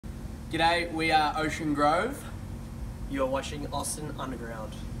G'day, we are Ocean Grove. You're watching Austin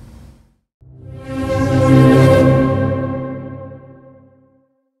Underground.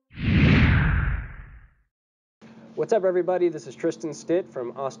 What's up, everybody? This is Tristan Stitt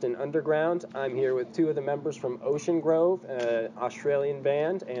from Austin Underground. I'm here with two of the members from Ocean Grove, an Australian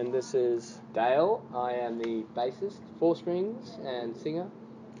band, and this is Dale. I am the bassist, 4 strings, and singer.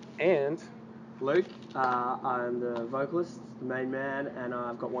 and Luke, I'm the vocalist, the main man, and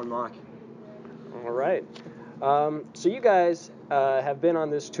I've got one mic. all right. So you guys have been on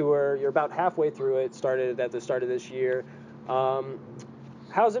this tour. You're about halfway through it. Started at the start of this year.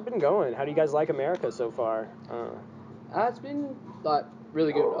 How's it been going? How do you guys like America so far? It's been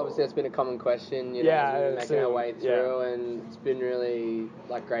really good. Obviously, that's been a common question. As we've been making our way through, and it's been really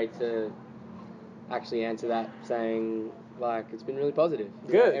great to actually answer that, saying it's been really positive.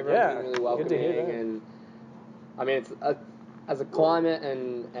 Good. Everyone's been really welcoming, Good to hear that. and I mean it's as a climate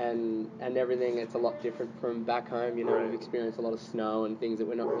and everything, it's a lot different from back home. We've experienced a lot of snow and things that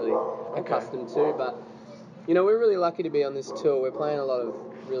we're not really accustomed to, but we're really lucky to be on this tour. We're playing a lot of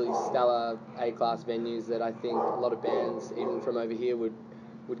really stellar A-class venues that I think a lot of bands, even from over here, would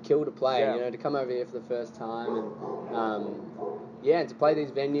kill to play. Yeah. To come over here for the first time and to play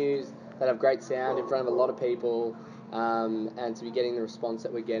these venues that have great sound in front of a lot of people, and to be getting the response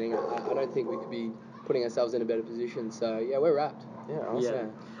that we're getting, I don't think we could be putting ourselves in a better position. So we're wrapped. Yeah, awesome. Yeah.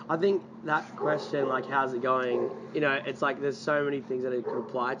 I think that question, how's it going? It's there's so many things that it could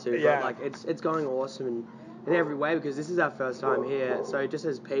apply to. Yeah. But it's going awesome in every way, because this is our first time here. So just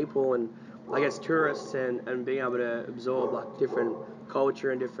as people and I guess tourists and being able to absorb different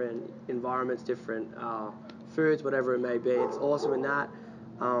culture and different environments, different foods, whatever it may be, it's awesome in that.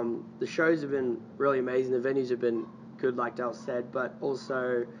 The shows have been really amazing. The venues have been good, like Dale said, but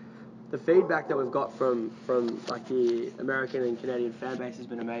also the feedback that we've got from the American and Canadian fan base has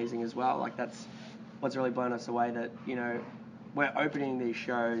been amazing as well. That's what's really blown us away, that we're opening these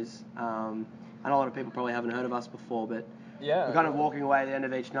shows, and a lot of people probably haven't heard of us before, but we're kind of walking away at the end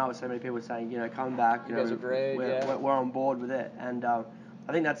of each night with so many people saying, come back, you guys are great, we're on board with it, and I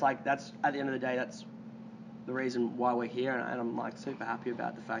think that's at the end of the day, that's the reason why we're here, and I'm super happy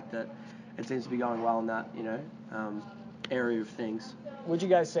about the fact that it seems to be going well in that area of things. Would you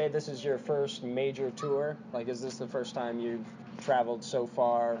guys say this is your first major tour? Is this the first time you've traveled so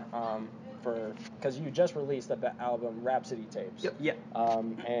far? Because you just released the album Rhapsody Tapes. Yep.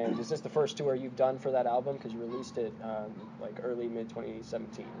 And is this the first tour you've done for that album? Because you released it early mid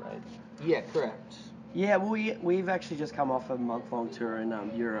 2017, right? Yeah, correct. Yeah, well, we've actually just come off a month-long tour in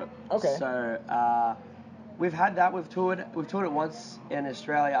Europe. Okay. So we've had that. We've toured it once in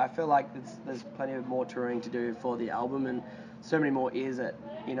Australia. I feel like there's plenty of more touring to do for the album, and so many more ears that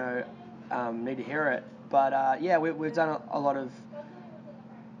need to hear it. But we've done a lot of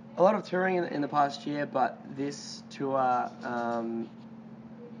touring in the past year, but this tour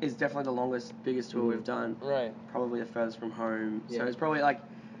is definitely the longest, biggest tour we've done. Right. Probably the furthest from home. Yeah. So it's probably I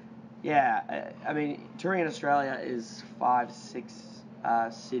mean, touring in Australia is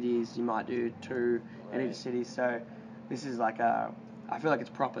 5-6 cities. You might do 2 in each city. So this is I feel like it's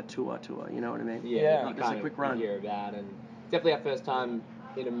proper tour. You know what I mean? Yeah. Not just a quick run. Hear about, and definitely our first time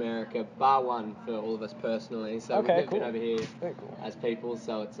in America, bar one for all of us personally. So we've never been over here as people.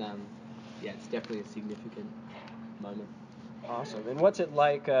 So it's it's definitely a significant moment. Awesome. And what's it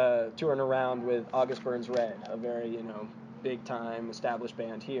like touring around with August Burns Red, a very big time established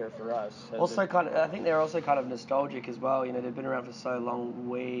band here for us? I think they're also kind of nostalgic as well. They've been around for so long.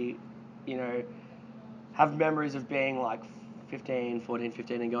 We, have memories of being 14,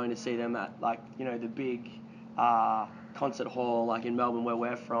 15 and going to see them at the big concert hall in Melbourne where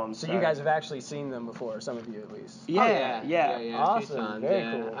we're from. So you guys have actually seen them before, some of you at least. Yeah. Awesome. A few times,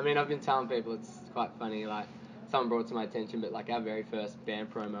 Very cool. I mean, I've been telling people, it's quite funny, someone brought it to my attention, but our very first band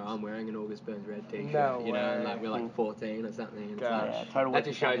promo, I'm wearing an August Burns Red t-shirt, No way. and we're 14 or something, and Gosh. that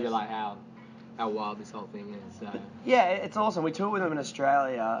just shows you how wild this whole thing is. So. Yeah, it's awesome. We toured with them in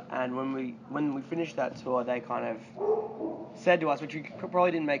Australia, and when we finished that tour, they kind of said to us, which we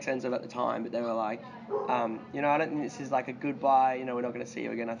probably didn't make sense of at the time, but they were like, I don't think this is a goodbye. We're not going to see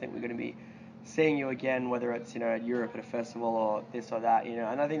you again. I think we're going to be seeing you again, whether it's at Europe at a festival or this or that.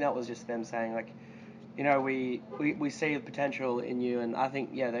 And I think that was just them saying we see the potential in you, and I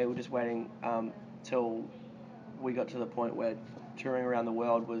think they were just waiting till we got to the point where touring around the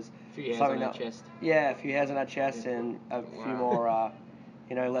world was a few hairs on our chest. Yeah, a few hairs on our chest, and a few more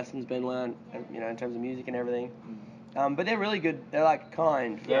lessons been learned in terms of music and everything. But they're really good. They're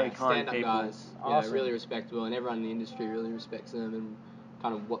kind, very kind stand-up people. guys. Awesome. Really respectable, and everyone in the industry really respects them and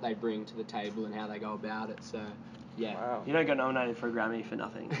kind of what they bring to the table and how they go about it. So Yeah. Wow. You don't get nominated for a Grammy for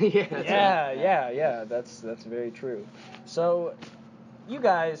nothing. Yeah. That's right. Yeah. That's very true. So, you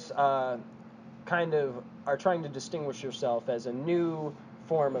guys kind of are trying to distinguish yourself as a new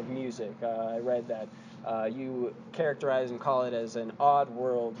form of music. I read that you characterize and call it as an odd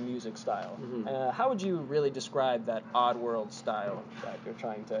world music style. Mm-hmm. How would you really describe that odd world style that you're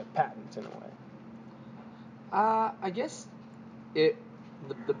trying to patent in a way? I guess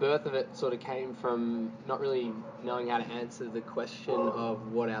the birth of it sort of came from not really knowing how to answer the question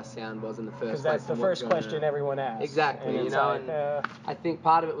of what our sound was in the first place. Because that's the first question everyone asks. Exactly, And you it's know, like, and I think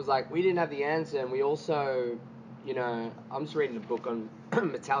part of it was like we didn't have the answer, and we also, you know, I'm just reading a book on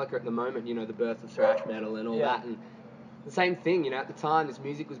Metallica at the moment, you know, the birth of thrash metal and all that, and the same thing, you know, at the time this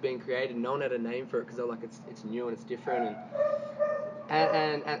music was being created, no one had a name for it because they were like, it's new and it's different,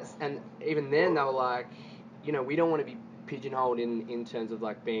 and even then they were like, you know, we don't want to be pigeonholed in terms of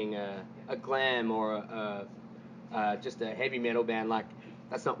like being a glam or just a heavy metal band. Like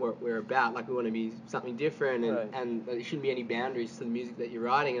that's not what we're about. Like we want to be something different, and there shouldn't be any boundaries to the music that you're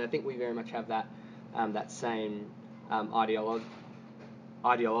writing. And I think we very much have that that same ideology.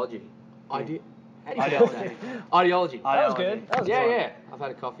 How do you Ideology. say ideology. That was good. That was good. Yeah. I've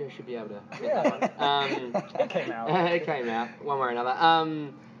had a coffee. I should be able to. It came out. It came out one way or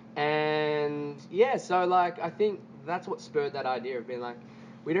another. And yeah, so like I think that's what spurred that idea of being like,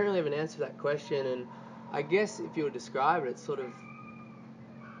 we don't really have an answer to that question, and I guess if you would describe it, it's sort of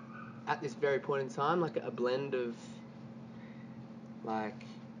at this very point in time like a blend of like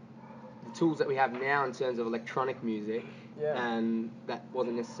the tools that we have now in terms of electronic music, and that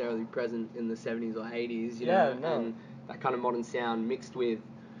wasn't necessarily present in the 70s or 80s, you know, and that kind of modern sound mixed with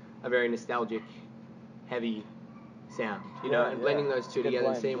a very nostalgic, heavy sound, you know, and blending those two together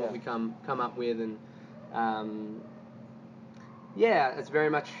and seeing what we come up with, and it's very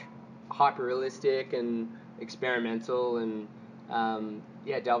much hyper realistic and experimental, and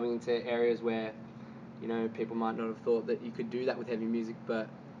delving into areas where, you know, people might not have thought that you could do that with heavy music, but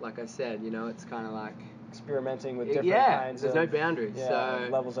like I said, you know, it's kind of like experimenting with different kinds there's of no boundaries, so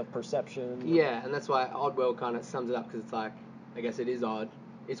levels of perception. Yeah, and that's why Oddworld kind of sums it up, because it's like, I guess it is odd,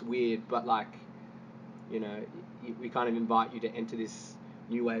 it's weird, but like, you know, we kind of invite you to enter this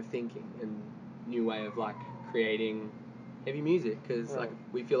new way of thinking and new way of like creating heavy music, because like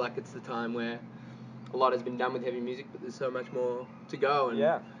we feel like it's the time where a lot has been done with heavy music, but there's so much more to go,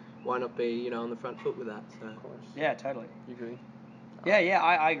 and why not be, you know, on the front foot with that? So. Of course. Yeah, totally. You agree? Yeah,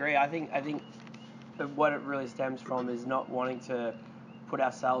 I agree. I think what it really stems from is not wanting to put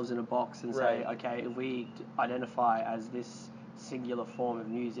ourselves in a box and say, okay, if we identify as this singular form of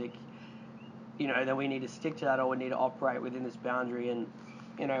music, you know, then we need to stick to that, or we need to operate within this boundary. And,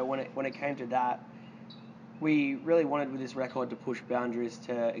 you know, when it came to that, we really wanted with this record to push boundaries,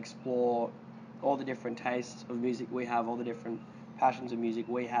 to explore all the different tastes of music we have, all the different passions of music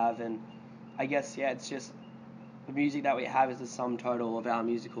we have, and I guess, it's just the music that we have is the sum total of our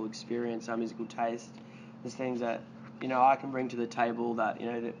musical experience, our musical taste. There's things that, you know, I can bring to the table that, you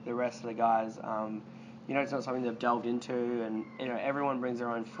know, the rest of the guys, you know, it's not something they've delved into, and, you know, everyone brings their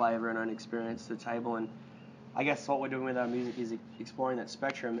own flavour and own experience to the table, and I guess what we're doing with our music is exploring that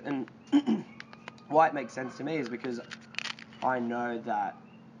spectrum. And why it makes sense to me is because I know that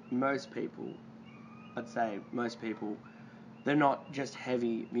most people, they're not just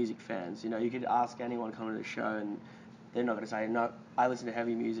heavy music fans. You know, you could ask anyone coming to the show and they're not going to say, no, I listen to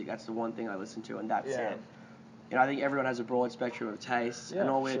heavy music, that's the one thing I listen to, and that's it. You know, I think everyone has a broad spectrum of tastes, and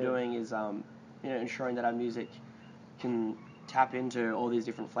all we're doing is, you know, ensuring that our music can tap into all these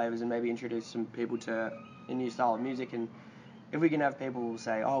different flavors and maybe introduce some people to a new style of music. And if we can have people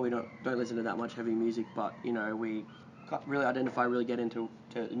say, oh, we don't listen to that much heavy music, but, you know, we really identify, really get into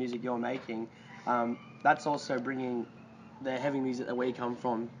the music you're making, that's also bringing the heavy music that we come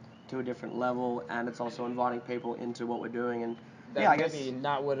from to a different level, and it's also inviting people into what we're doing. And that I guess maybe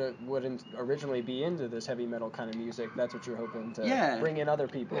not wouldn't originally be into this heavy metal kind of music. That's what you're hoping to bring in other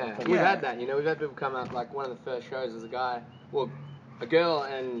people. Yeah, we've had that. You know, we've had people come up. Like one of the first shows was a girl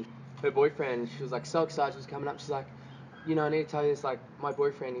and her boyfriend. She was like so excited. She was coming up. She's like, you know, I need to tell you this. Like my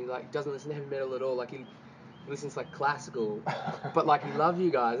boyfriend, he like doesn't listen to heavy metal at all. Like he listens to like classical, but like he loves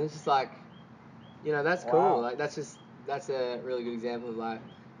you guys. And it's just like, you know, that's cool. Like that's a really good example of like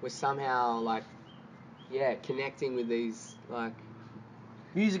we're somehow like connecting with these like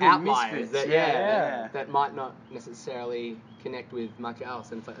musical outliers misfits. That might not necessarily connect with much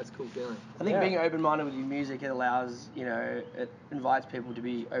else, and it's like that's a cool feeling. I think being open-minded with your music, it allows, you know, it invites people to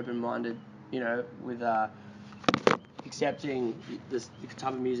be open-minded, you know, with accepting the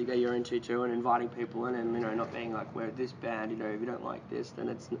type of music that you're into too, and inviting people in, and, you know, not being like, we're this band, you know, if you don't like this, then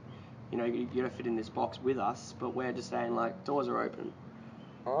it's, you know, you got to fit in this box with us. But we're just saying, like, doors are open.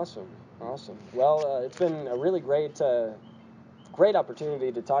 Awesome. Well, it's been a really great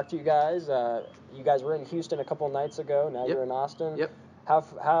opportunity to talk to you guys. You guys were in Houston a couple of nights ago. Now Yep. you're in Austin. Yep.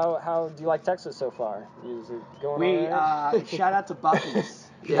 How do you like Texas so far? Is it going all right? Shout out to Buc-ee's.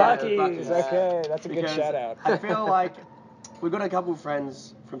 Buc-ee's. Okay, that's a good Because shout out. I feel like we've got a couple of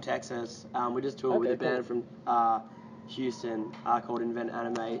friends from Texas. We just toured with a band from Houston called Invent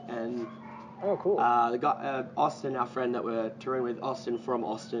Animate, and oh, cool. the guy Austin, our friend that we're touring with, Austin from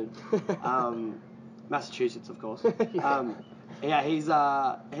Austin, Massachusetts, of course. Yeah,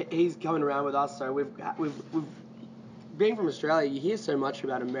 he's coming around with us. So we've being from Australia, you hear so much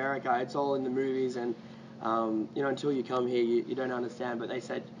about America. It's all in the movies, and you know, until you come here, you don't understand. But they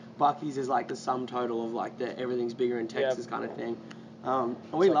said Buc-ee's is like the sum total of like the everything's bigger in Texas kind of thing. And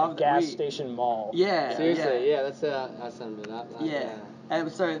we like love a gas station mall. Yeah, Seriously, yeah, that's how summed it up. Like, yeah.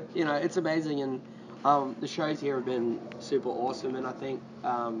 And so, you know, it's amazing, and the shows here have been super awesome, and I think,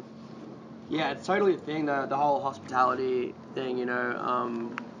 yeah, it's totally a thing, the whole hospitality thing, you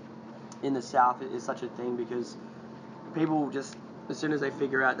know, in the South is such a thing, because people just, as soon as they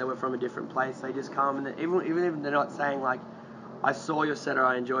figure out that we're from a different place, they just come, and even if they're not saying, like, I saw your set or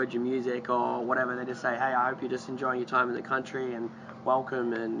I enjoyed your music or whatever, they just say, hey, I hope you're just enjoying your time in the country, and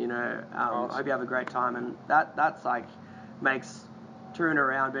welcome, and, you know, I hope you have a great time, and that's like, makes touring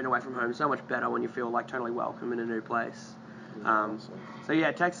around, being away from home, so much better when you feel like totally welcome in a new place. So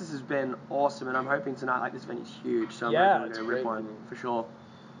yeah, Texas has been awesome, and I'm hoping tonight, like, this venue's huge, so I'm hoping we're going to rip one for sure.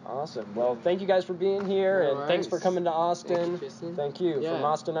 Awesome. Well, thank you guys for being here, and thanks for coming to Austin. Thank you, Tristan. Thank you. Yeah. From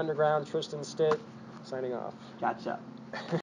Austin Underground, Tristan Stitt, signing off. Gotcha.